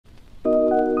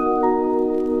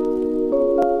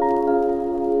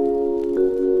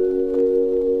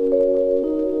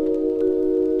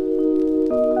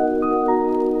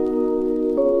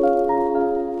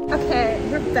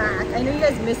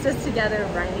together,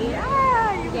 right?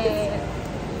 Yeah, Yay.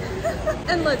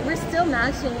 And look, we're still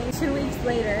matching 2 weeks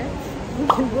later.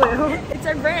 Blue. It's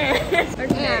our brand.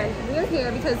 And we're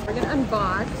here because we're gonna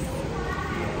unbox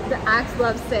the Axe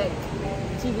Lovesick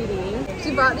DVD.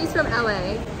 She brought these from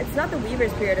LA. It's not the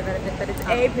Weaver's pre-order benefit, but it's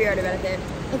a pre-order benefit.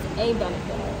 It's a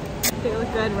benefit. They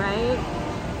look good, right?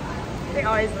 They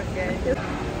always look good.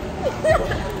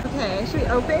 Okay, should we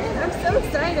open? I'm so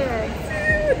excited.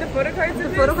 The photo cards. The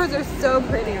photo cards are so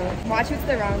pretty. Watch it's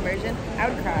the wrong version. I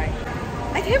would cry.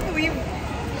 I can't believe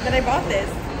that I bought this.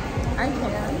 I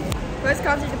can.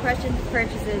 Post-concert depression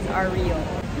purchases are real.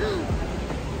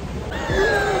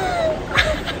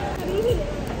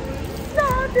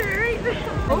 Stop it right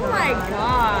now. Oh my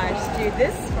gosh, dude,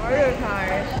 this photo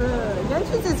card.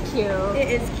 Vengeance is cute.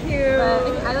 It is cute.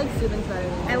 But I like Subin's better.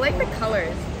 I like the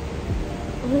colors.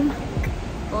 Oh my god.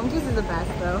 Bone Juice is the best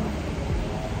though.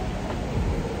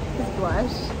 His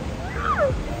blush.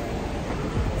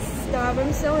 Stop,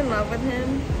 I'm so in love with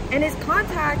him. And his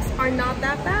contacts are not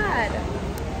that bad.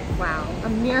 Wow, a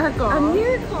miracle. A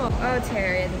miracle. Oh,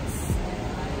 Terrence.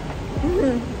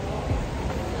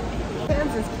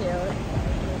 Terrence is cute.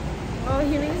 Oh,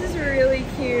 Hewings is really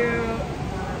cute.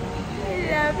 I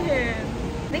love him.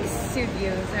 I think suit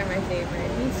views are my favorite.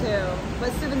 Me too.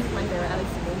 But Subin's is my favorite. I like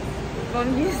Subin's.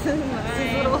 Bone Juice is His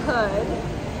mine. little hood.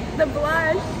 The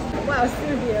blush. Wow,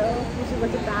 Subio. You should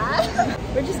look at that.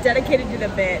 We're just dedicated to the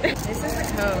bit. This is the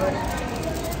code.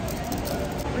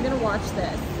 We're gonna watch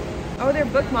this. Oh, they're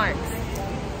bookmarks.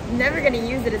 Never gonna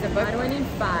use it as a book. Why do I need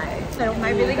 5? Am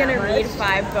I really gonna read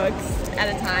 5 books at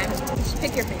a time? Just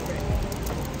pick your favorite.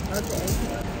 Okay.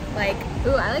 Like,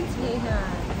 Ooh, I like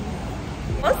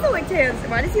Taehan. also like Taeyeon's.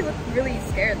 Why does he look really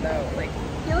scared though? Like,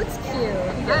 He looks cute.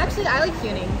 Actually, I like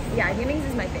Hewings. yeah, Hewings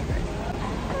is my favorite.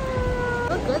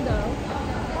 Look good though.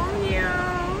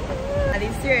 Yeah.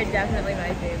 These 2 are definitely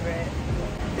my favorite.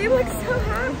 They look so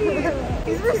happy.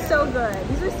 These were so good.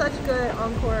 These were such good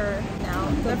encore now.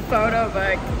 The photo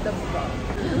book. The book.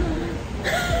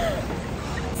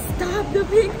 Stop the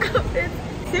pink outfits.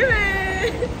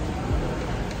 Timid.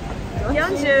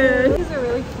 Yeonjun. These are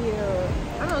really cute.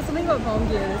 I don't know, something about Bone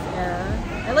Juice this era.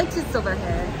 I liked his silver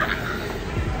hair.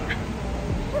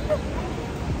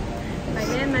 My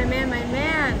man, my man, my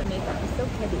man. The makeup is so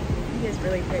pretty. He is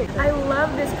really pretty. I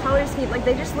love this color scheme. Like,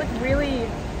 they just look really,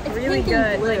 It's really pink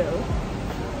and good. blue.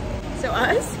 Like, so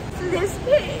us? So this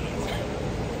page.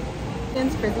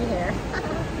 And frizzy hair.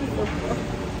 So cool.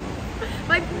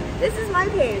 Like, this is my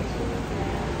page.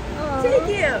 Aww. Thank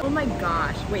you. Oh my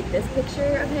gosh. Wait, this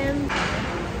picture of him?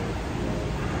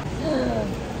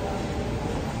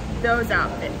 Those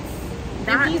outfits.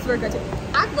 And these were good too.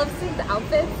 I love seeing the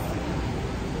outfits.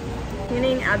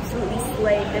 Hinning absolutely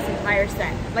slayed this entire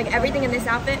set. Like, everything in this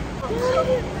outfit.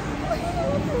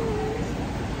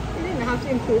 You didn't have to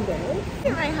include this. Look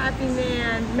at my happy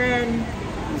man. Men.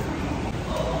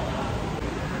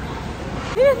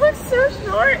 He looks so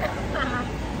short.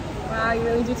 Wow, you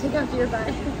really do take after your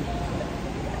butt.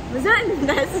 Was that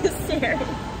necessary?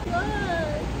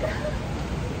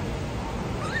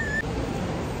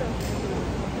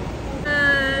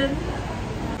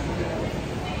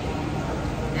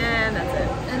 And that's it.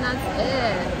 And that's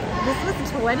it. This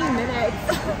was 20 minutes.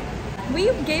 We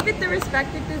gave it the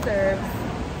respect it deserves.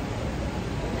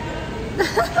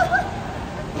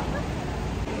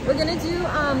 We're gonna do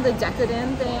the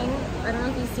decoden thing. I don't know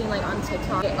if you've seen like on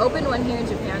TikTok. They opened one here in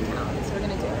Japantown, so we're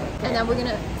gonna do it. And then we're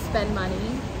gonna spend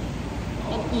money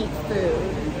and eat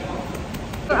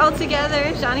food. We're all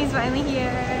together. Johnny's finally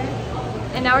here.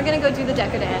 And now we're gonna go do the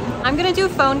decoden. I'm gonna do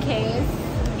phone case.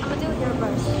 I'm gonna do it here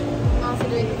first. I'm also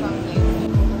doing the phone case.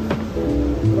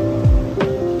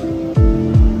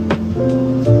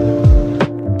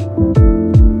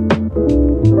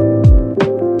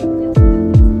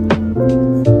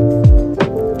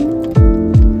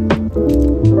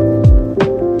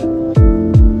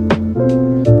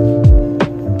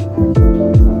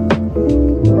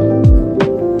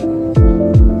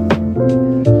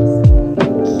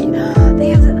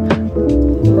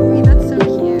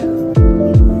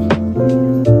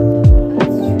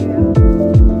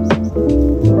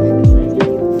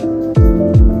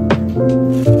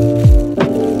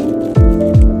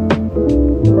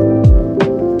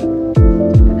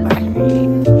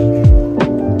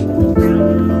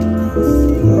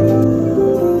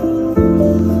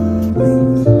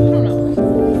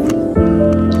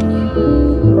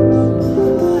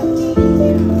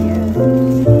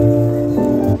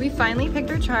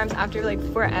 Charms after like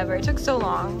forever. It took so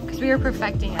long because we were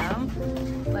perfecting them.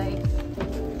 Like,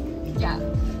 yeah.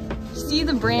 See,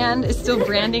 the brand is still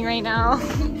branding right now.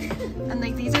 And And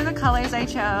like these are the colors I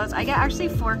chose. I get actually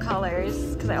 4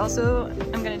 colors because I also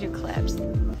am gonna do clips.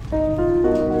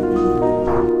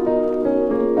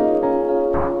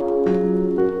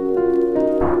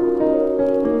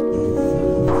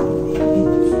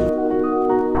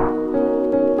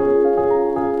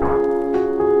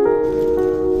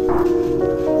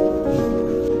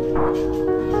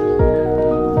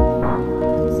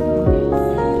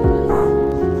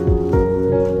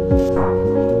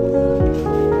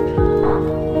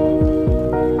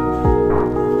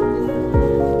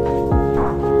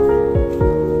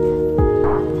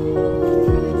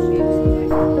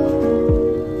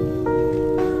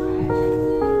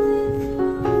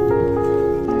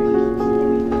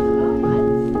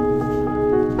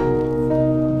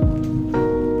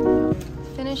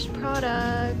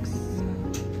 Products.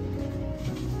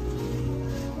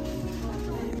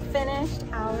 Finished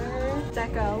our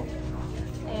deco,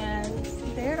 and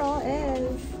there it all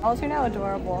is. All turned out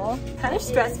adorable. Kind of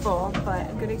stressful,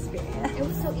 but a good experience. It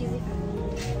was so easy for me.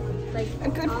 Like,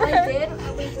 all I did,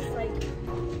 I was just like,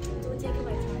 taking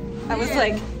my time. I was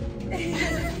like,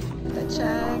 the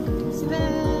check,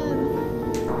 spin,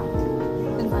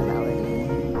 and my melody.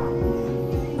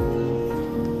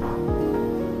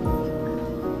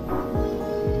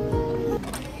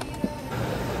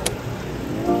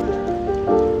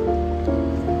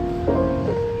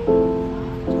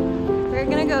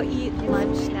 Go eat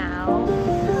lunch now.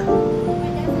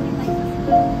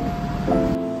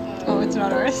 Oh, it's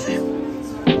not ours.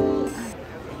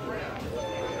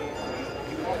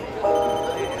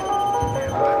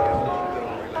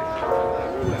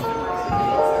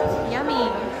 Yummy.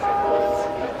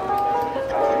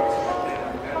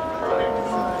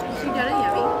 She got it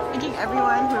yummy. Thanking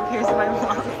everyone who appears in my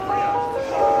vlog.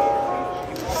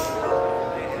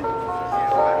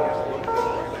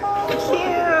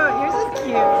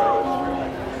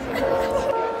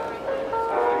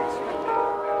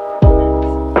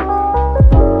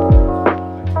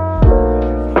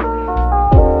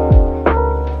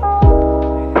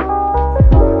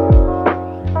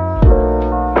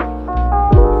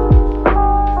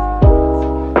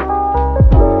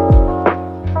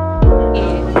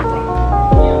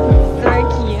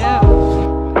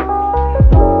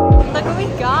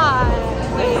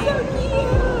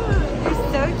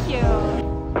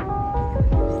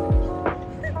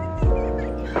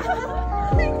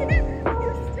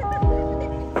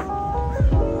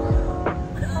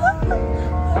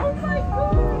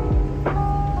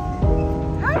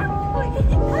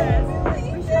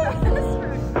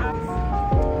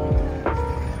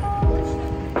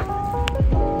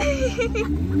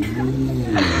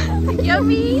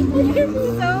 Yummy!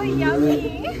 So yummy!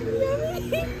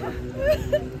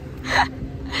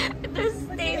 There's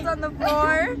stains on the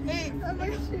floor. Hey, on my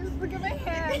shoes. Look at my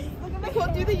hands. Look at my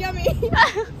Nicole, do the yummy.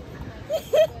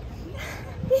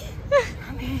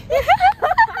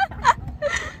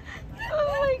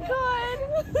 Oh my god.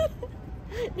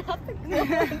 Not the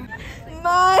good.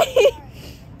 My.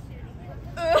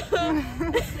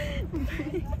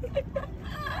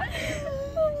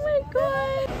 Oh my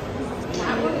god.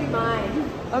 That would be mine.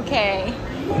 Okay.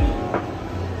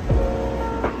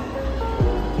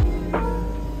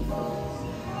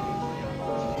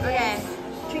 Okay.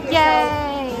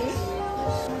 Yay!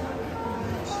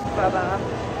 Baba.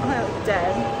 I was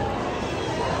dead.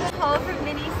 Haul from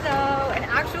Miniso, an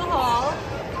actual haul.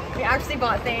 We actually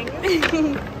bought things.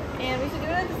 And we should do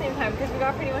it at the same time because we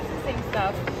got pretty much the same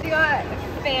stuff. We got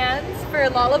fans for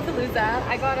Lollapalooza.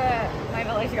 I got my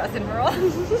village, she got Cinderella.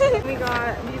 We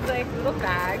got these like little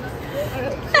bags,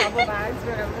 travel bags,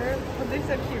 whatever. But they're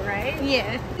so cute, right?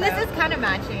 Yeah. This is kind of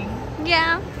matching.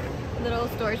 Yeah. Little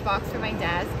storage box for my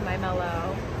desk, my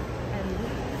mellow. And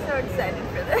so excited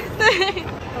for this.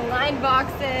 The line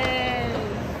boxes.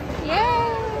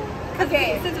 Yay!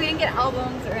 Okay, since we didn't get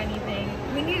albums or anything,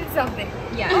 we needed something.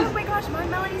 Yeah. Oh my gosh, my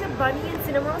Melody's a bunny and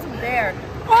Cinnamon's a bear.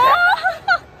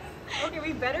 Okay,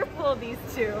 we better pull these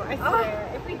two, I swear.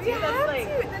 If we do,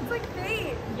 that's like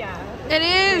fate. Yeah. It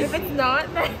is. If it's not,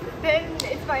 then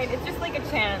it's fine. It's just like a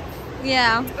chance.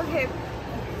 Yeah. Okay.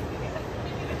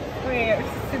 Wait,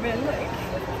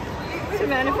 to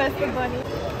manifest the bunny.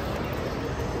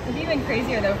 It'd be even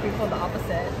crazier though if we pulled the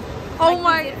opposite. Oh like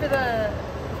my.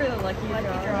 For the lucky draw.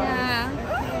 Yeah.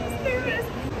 Okay.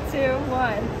 2,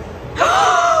 1.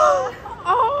 Oh!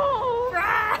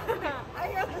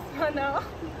 I got this one now.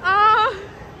 Oh!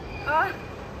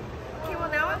 Okay, well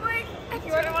now I'm like,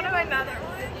 you want one of another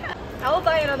one? I will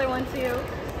buy another one too.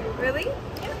 Really?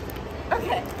 Yeah.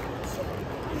 Okay.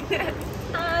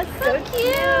 So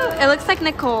cute. It looks like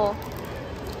Nicole.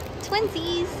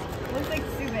 Twinsies. It looks like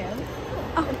Suzanne.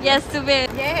 Oh, yes, stupid.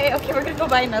 yay. Okay, we're gonna go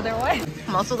buy another one.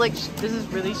 I'm also like, this is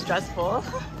really stressful.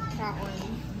 That one.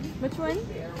 Which one?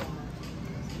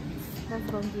 That's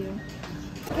bumgyu.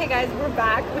 Okay guys, we're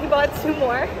back. We bought 2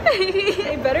 more.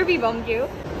 They better be bumgyu.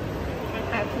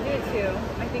 I have to do it too.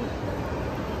 I think.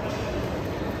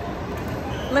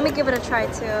 Let me give it a try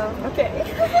too. Okay.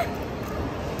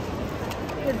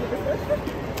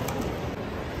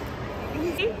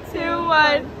 3, 2,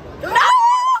 1. No!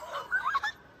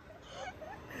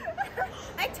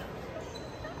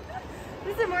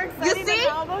 This is more exciting than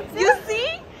album too. You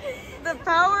see? The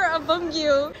power of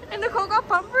bumgyu. And Nicole got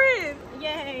pumpkin.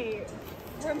 Yay!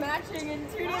 We're matching in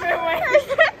 2 different ways.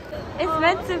 It's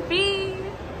meant to be.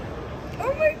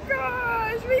 Oh my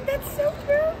gosh! Wait, that's so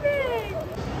perfect.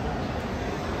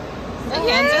 My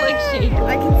hands are like shaking.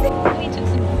 I can see. Let me check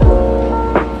some.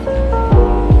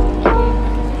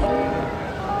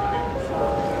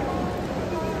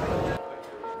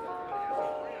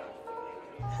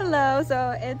 Hello,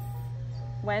 so it's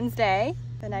Wednesday,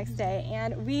 the next day,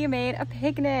 and we made a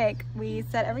picnic. We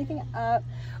set everything up.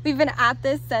 We've been at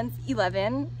this since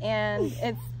 11 and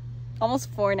it's almost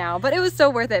 4 now, but it was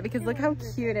so worth it because look how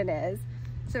cute it is.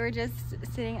 So we're just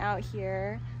sitting out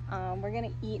here. We're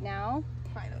gonna eat now.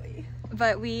 Finally.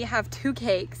 But we have 2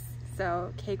 cakes,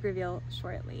 so cake reveal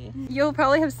shortly. You'll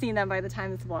probably have seen them by the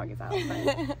time this vlog is out,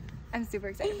 but I'm super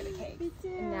excited for the cake. Me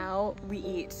too. And now we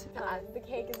eat. The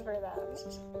cake is for them.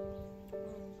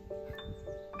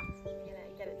 I'm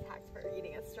gonna get attacked for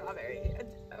eating a strawberry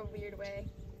a weird way.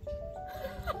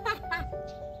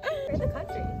 We're in the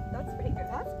country. That's pretty good.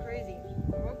 That's crazy.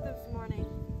 I woke this morning.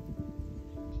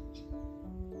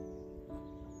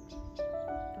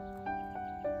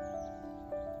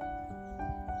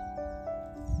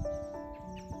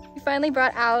 We finally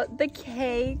brought out the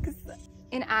cakes.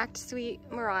 An Act Sweet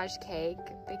Mirage cake,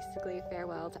 basically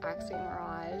farewell to Act Sweet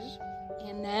Mirage.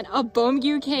 And then a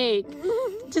bumgyu cake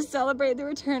to celebrate the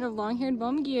return of long-haired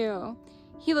bumgyu.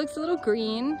 He looks a little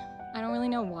green. I don't really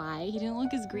know why. He didn't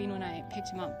look as green when I picked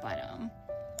him up, but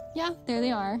yeah, there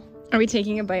they are. Are we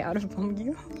taking a bite out of a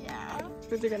bumgyu? Yeah.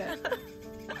 Who's it gonna?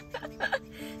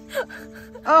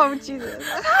 Oh, Jesus.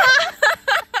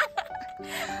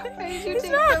 Why did you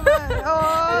take so much? Oh.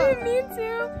 I didn't mean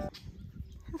to.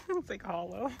 It's like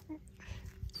hollow.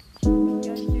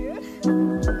 Yeah, dude.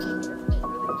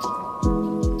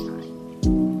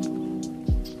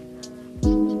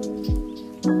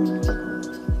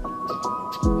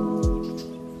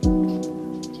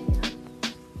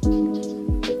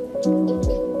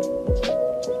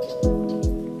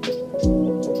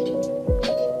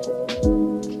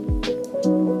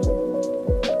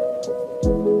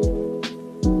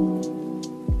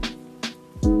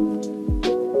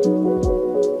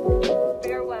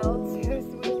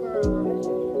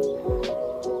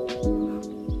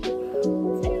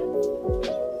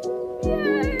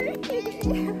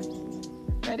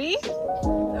 Ready?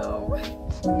 No.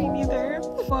 Me neither.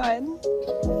 1.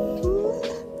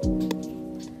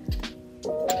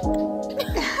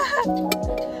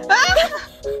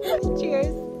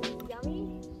 Cheers. Yummy.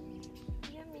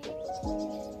 Yummy.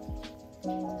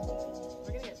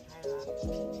 We're gonna get tired of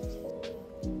that.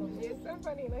 It's so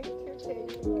funny, like 2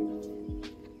 cakes, like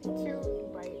 2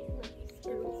 bites, like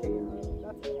scoops together.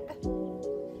 That's it.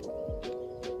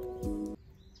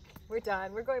 We're done.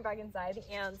 We're going back inside.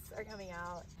 The ants are coming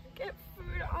out. Get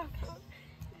food off of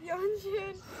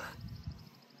Yeonjun.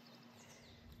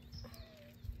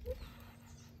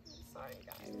 I'm sorry,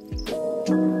 guys.